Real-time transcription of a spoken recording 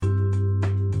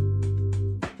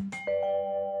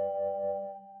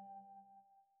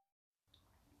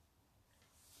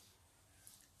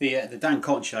The Dan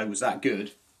Cott show was that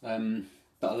good, but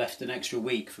I left an extra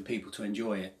week for people to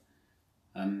enjoy it.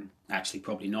 Actually,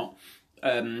 probably not.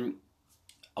 I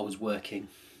was working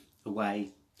away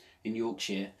in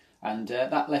Yorkshire, and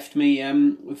that left me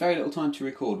with very little time to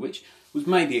record, which was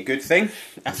maybe a good thing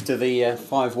after the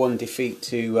 5-1 defeat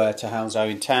to Halzo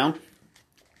in town.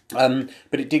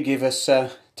 But it did give us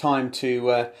time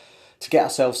to get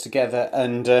ourselves together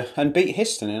and beat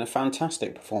Histon in a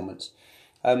fantastic performance.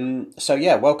 So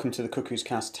yeah, welcome to the Cuckoos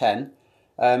Cast 10.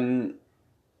 I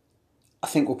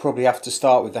think we'll probably have to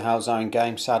start with the Halzone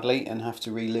game, sadly, and have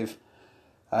to relive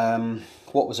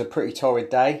what was a pretty torrid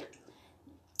day.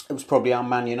 It was probably our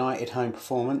Man United home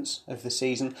performance of the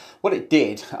season. What it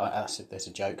did, there's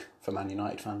a joke for Man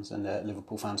United fans and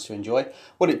Liverpool fans to enjoy.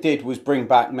 What it did was bring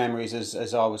back memories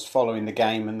as I was following the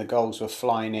game and the goals were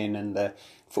flying in and the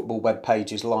Football Web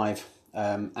Pages Live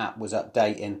app was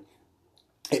updating.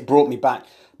 It brought me back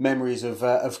memories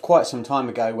of quite some time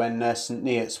ago when St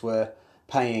Neots were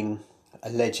paying,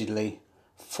 allegedly,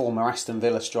 former Aston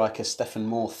Villa striker Stephen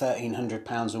Moore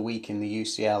 £1,300 a week in the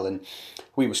UCL, and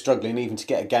we were struggling even to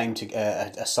get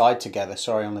a side together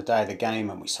on the day of the game,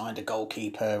 and we signed a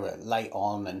goalkeeper late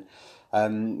on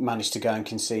and managed to go and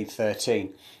concede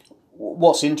 13.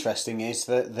 What's interesting is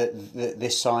that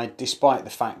this side, despite the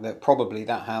fact that probably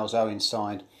that Halzone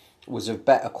side was of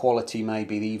better quality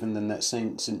maybe even than that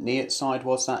St Neots side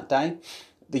was that day,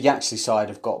 the Yaxley side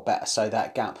have got better, so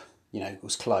that gap,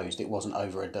 was closed. It wasn't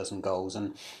over a dozen goals,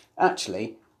 and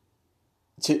actually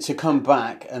to come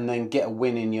back and then get a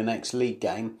win in your next league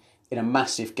game in a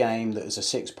massive game that is a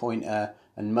 6-pointer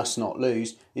and must not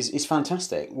lose is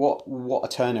fantastic. What a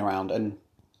turnaround. And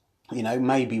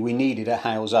maybe we needed a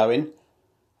Halzone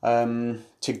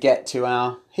to get to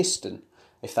our Histon,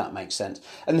 if that makes sense.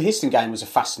 And the Histon game was a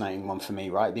fascinating one for me,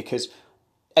 right? Because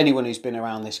anyone who's been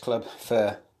around this club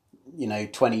for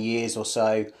 20 years or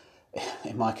so,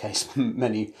 in my case,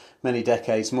 many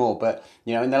decades more. But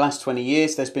in the last 20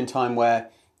 years, there's been time where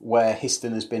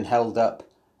Histon has been held up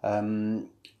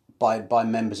by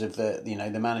members of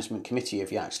the management committee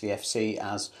of Yaxley FC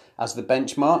as the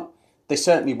benchmark. They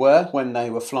certainly were when they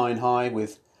were flying high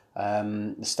with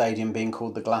the stadium being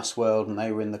called the Glass World, and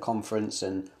they were in the conference.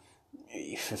 And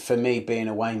for me, being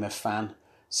a Weymouth fan,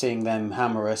 seeing them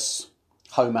hammer us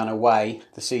home and away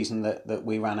the season that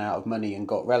we ran out of money and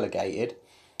got relegated.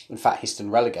 In fact,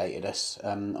 Histon relegated us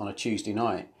on a Tuesday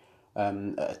night,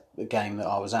 a game that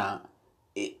I was at.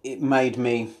 It made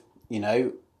me,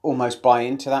 almost buy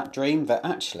into that dream that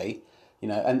actually,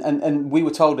 and we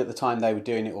were told at the time they were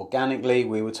doing it organically.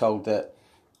 We were told that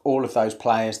all of those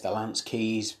players, the Lance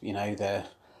Keys, I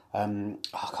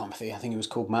can't think. I think he was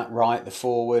called Matt Wright, the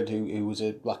forward, who was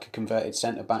like a converted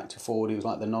centre back to forward. He was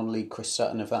like the non-league Chris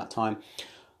Sutton of that time.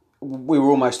 We were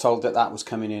almost told that was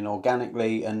coming in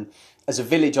organically, and as a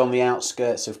village on the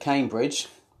outskirts of Cambridge,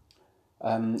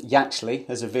 Yaxley,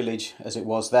 as a village as it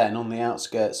was then on the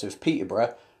outskirts of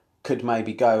Peterborough, could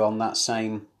maybe go on that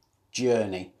same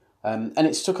journey. And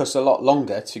it took us a lot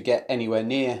longer to get anywhere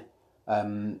near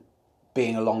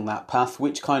being along that path,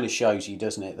 which kind of shows you,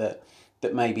 doesn't it,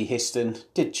 that maybe Histon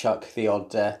did chuck the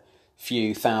odd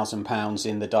few £1,000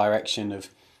 in the direction of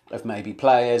maybe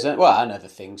players and other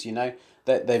things.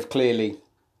 That they've clearly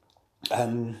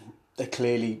they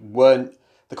clearly weren't.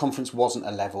 The conference wasn't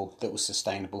a level that was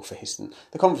sustainable for Histon.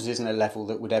 The conference isn't a level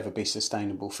that would ever be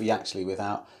sustainable for Yaxley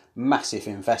without massive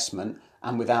investment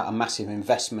and without a massive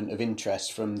investment of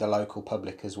interest from the local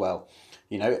public as well.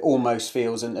 It almost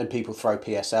feels, and people throw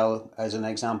PSL as an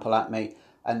example at me,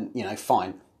 and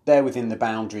fine, they're within the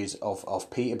boundaries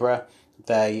of Peterborough.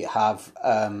 They have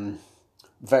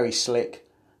very slick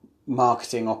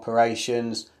marketing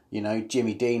operations.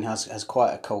 Jimmy Dean has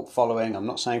quite a cult following. I'm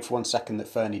not saying for one second that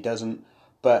Fernie doesn't,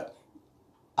 but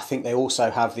I think they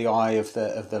also have the eye of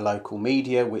the local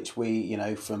media, which we,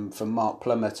 from Mark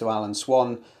Plummer to Alan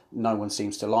Swan, no one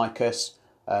seems to like us.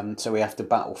 So we have to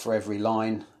battle for every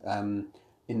line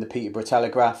in the Peterborough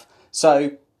Telegraph.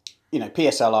 So,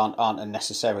 PSL aren't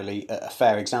necessarily a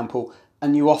fair example,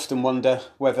 and you often wonder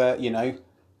whether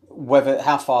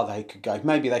how far they could go.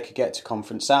 Maybe they could get to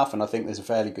Conference South, and I think there's a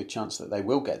fairly good chance that they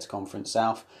will get to Conference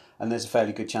South, and there's a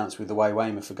fairly good chance with the way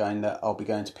Weymouth are going that I'll be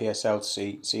going to PSL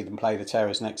to see them play the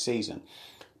Terrors next season.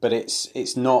 But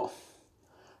it's not,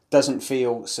 doesn't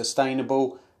feel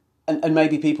sustainable, and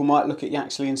maybe people might look at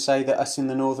Yaxley and say that us in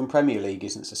the Northern Premier League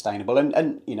isn't sustainable,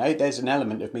 and there's an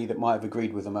element of me that might have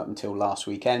agreed with them up until last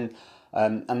weekend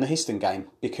and the Histon game,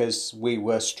 because we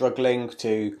were struggling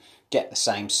to get the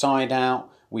same side out.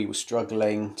 We were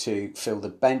struggling to fill the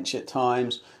bench at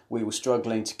times. We were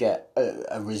struggling to get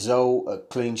a result, a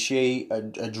clean sheet,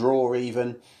 a draw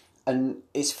even. And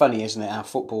it's funny, isn't it, how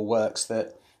football works,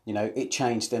 that, it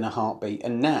changed in a heartbeat.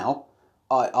 And now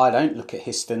I don't look at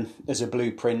Histon as a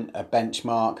blueprint, a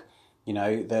benchmark,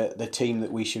 the team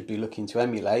that we should be looking to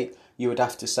emulate. You would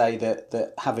have to say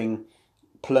that having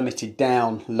plummeted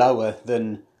down lower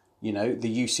than,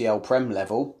 the UCL Prem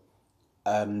level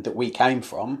that we came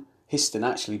from, Histon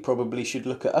actually probably should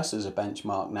look at us as a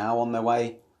benchmark now on their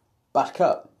way back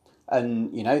up.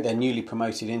 And, they're newly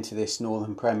promoted into this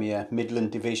Northern Premier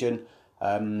Midland division,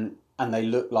 and they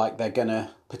look like they're going to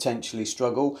potentially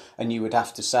struggle. And you would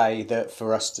have to say that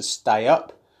for us to stay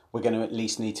up, we're going to at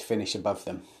least need to finish above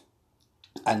them.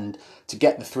 And to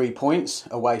get the 3 points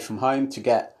away from home, to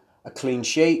get a clean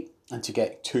sheet and to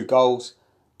get 2 goals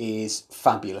is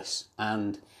fabulous.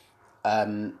 And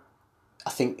I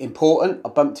think important. I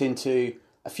bumped into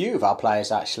a few of our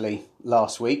players actually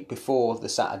last week before the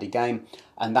Saturday game,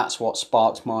 and that's what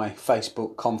sparked my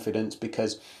Facebook confidence,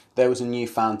 because there was a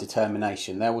newfound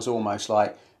determination. There was almost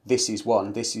like, this is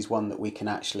one that we can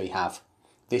actually have.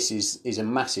 This is a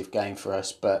massive game for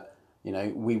us, but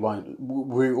we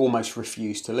almost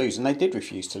refused to lose, and they did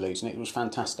refuse to lose, and it was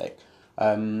fantastic.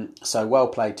 So well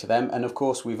played to them. And of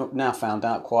course, we've now found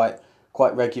out quite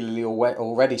regularly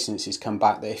already since he's come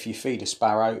back that if you feed a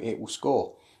sparrow, it will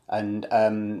score. And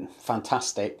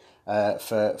fantastic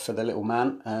for the little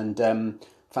man, and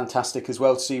fantastic as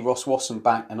well to see Ross Wasson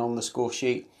back and on the score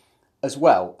sheet as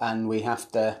well. And we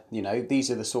have to, these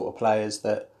are the sort of players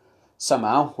that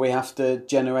somehow we have to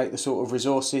generate the sort of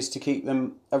resources to keep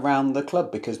them around the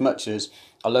club, because much as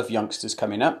I love youngsters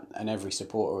coming up, and every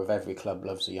supporter of every club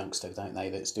loves a youngster, don't they,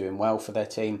 that's doing well for their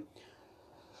team,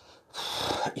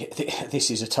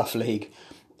 this is a tough league,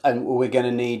 and we're going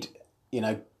to need,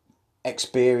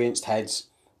 experienced heads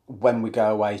when we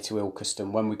go away to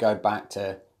Ilkeston, when we go back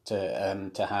to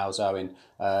Halesowen,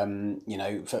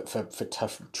 for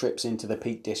tough trips into the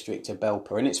Peak District to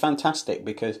Belper. And it's fantastic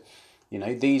because,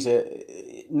 these are,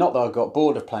 not that I got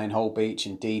bored of playing Holbeach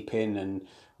and Deepin and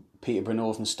Peterborough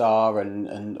Northern Star,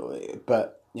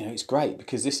 but it's great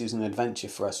because this is an adventure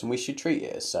for us and we should treat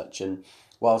it as such. And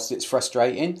whilst it's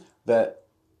frustrating that,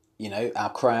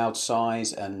 our crowd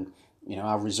size and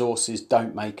our resources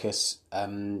don't make us,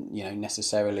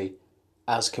 necessarily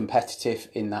as competitive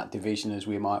in that division as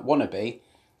we might want to be,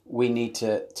 we need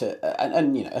to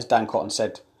as Dan Cotton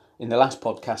said in the last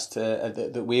podcast,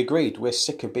 that we agreed, we're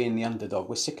sick of being the underdog.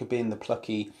 We're sick of being the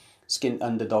plucky, skint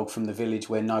underdog from the village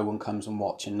where no one comes and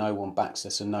watch and no one backs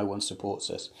us and no one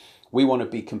supports us. We want to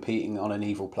be competing on an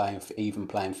even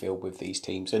playing field with these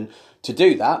teams. And to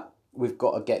do that, we've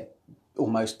got to get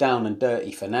almost down and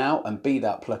dirty for now and be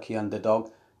that plucky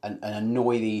underdog and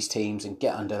annoy these teams and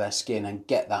get under their skin and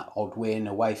get that odd win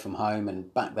away from home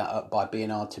and back that up by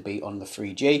being hard to beat on the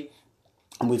 3G.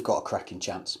 And we've got a cracking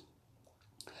chance.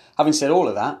 Having said all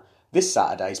of that, this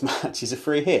Saturday's match is a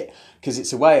free hit because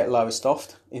it's away at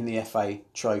Lowestoft in the FA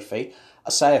Trophy. I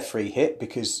say a free hit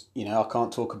because, I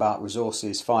can't talk about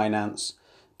resources, finance,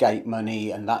 gate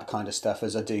money and that kind of stuff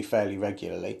as I do fairly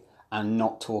regularly, and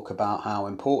not talk about how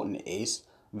important it is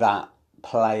that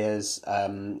players, or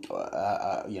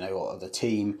the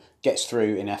team gets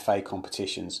through in FA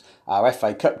competitions. Our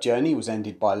FA Cup journey was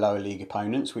ended by lower league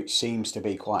opponents, which seems to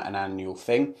be quite an annual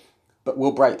thing. But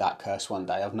we'll break that curse one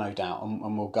day, I've no doubt,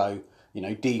 and we'll go,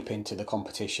 deep into the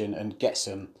competition and get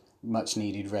some much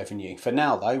needed revenue. For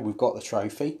now, though, we've got the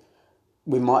trophy.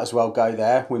 We might as well go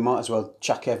there. We might as well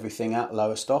chuck everything at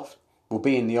Lowestoft. We'll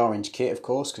be in the orange kit, of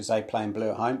course, because they play in blue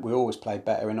at home. We always play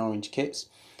better in orange kits.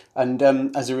 And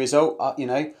as a result,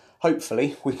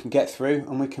 hopefully we can get through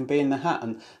and we can be in the hat.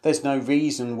 And there's no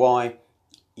reason why,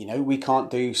 we can't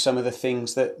do some of the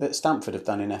things that Stamford have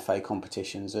done in FA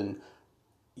competitions. And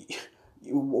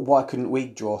why couldn't we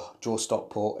draw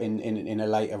Stockport in a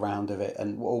later round of it?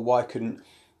 And or why couldn't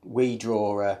we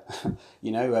draw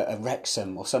a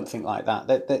Wrexham or something like that?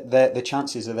 The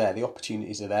chances are there, the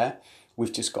opportunities are there.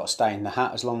 We've just got to stay in the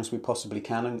hat as long as we possibly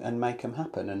can and make them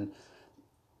happen. And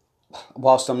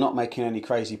whilst I'm not making any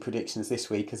crazy predictions this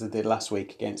week as I did last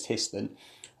week against Histon,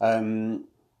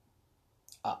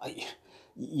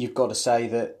 you've got to say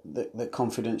that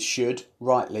confidence should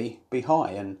rightly be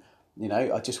high. And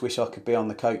I just wish I could be on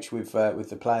the coach with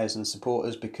the players and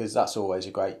supporters, because that's always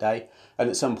a great day. And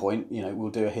at some point,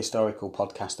 we'll do a historical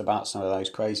podcast about some of those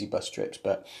crazy bus trips.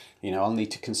 But I'll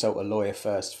need to consult a lawyer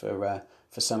first for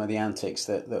some of the antics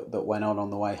that went on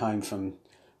the way home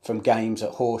from games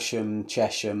at Horsham,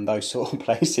 Chesham, those sort of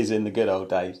places in the good old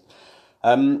days.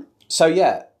 So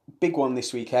yeah, big one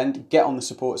this weekend. Get on the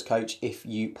supporters coach if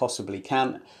you possibly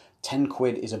can.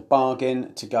 £10 is a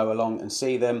bargain to go along and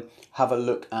see them. Have a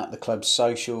look at the club's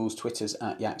socials. Twitter's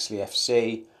at Yaxley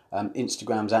FC.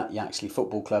 Instagram's at Yaxley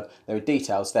Football Club. There are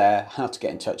details there, how to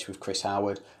get in touch with Chris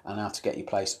Howard and how to get your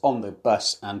place on the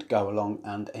bus and go along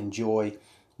and enjoy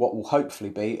what will hopefully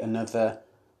be another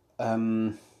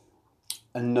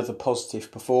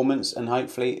positive performance and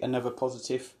hopefully another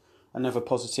positive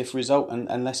result.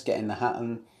 And let's get in the hat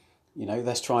and,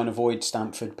 let's try and avoid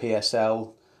Stamford,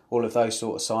 PSL, all of those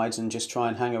sort of sides, and just try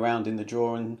and hang around in the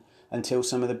draw until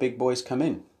some of the big boys come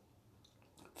in.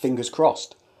 Fingers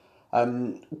crossed.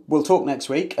 We'll talk next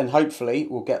week, and hopefully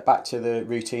we'll get back to the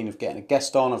routine of getting a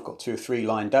guest on. I've got 2 or 3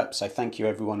 lined up, so thank you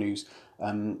everyone who's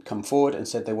come forward and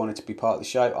said they wanted to be part of the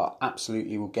show. I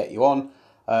absolutely will get you on,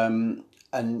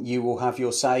 and you will have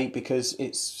your say, because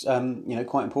it's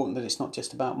quite important that it's not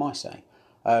just about my say.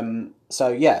 So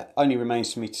yeah, only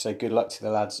remains for me to say good luck to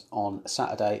the lads on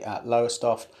Saturday at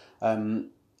Lowestoft.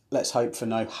 Let's hope for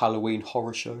no Halloween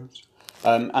horror shows.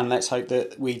 And let's hope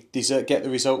that we get the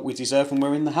result we deserve when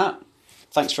we're in the hat.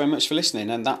 Thanks very much for listening,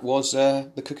 and that was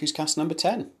the Cuckoos Cast number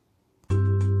 10.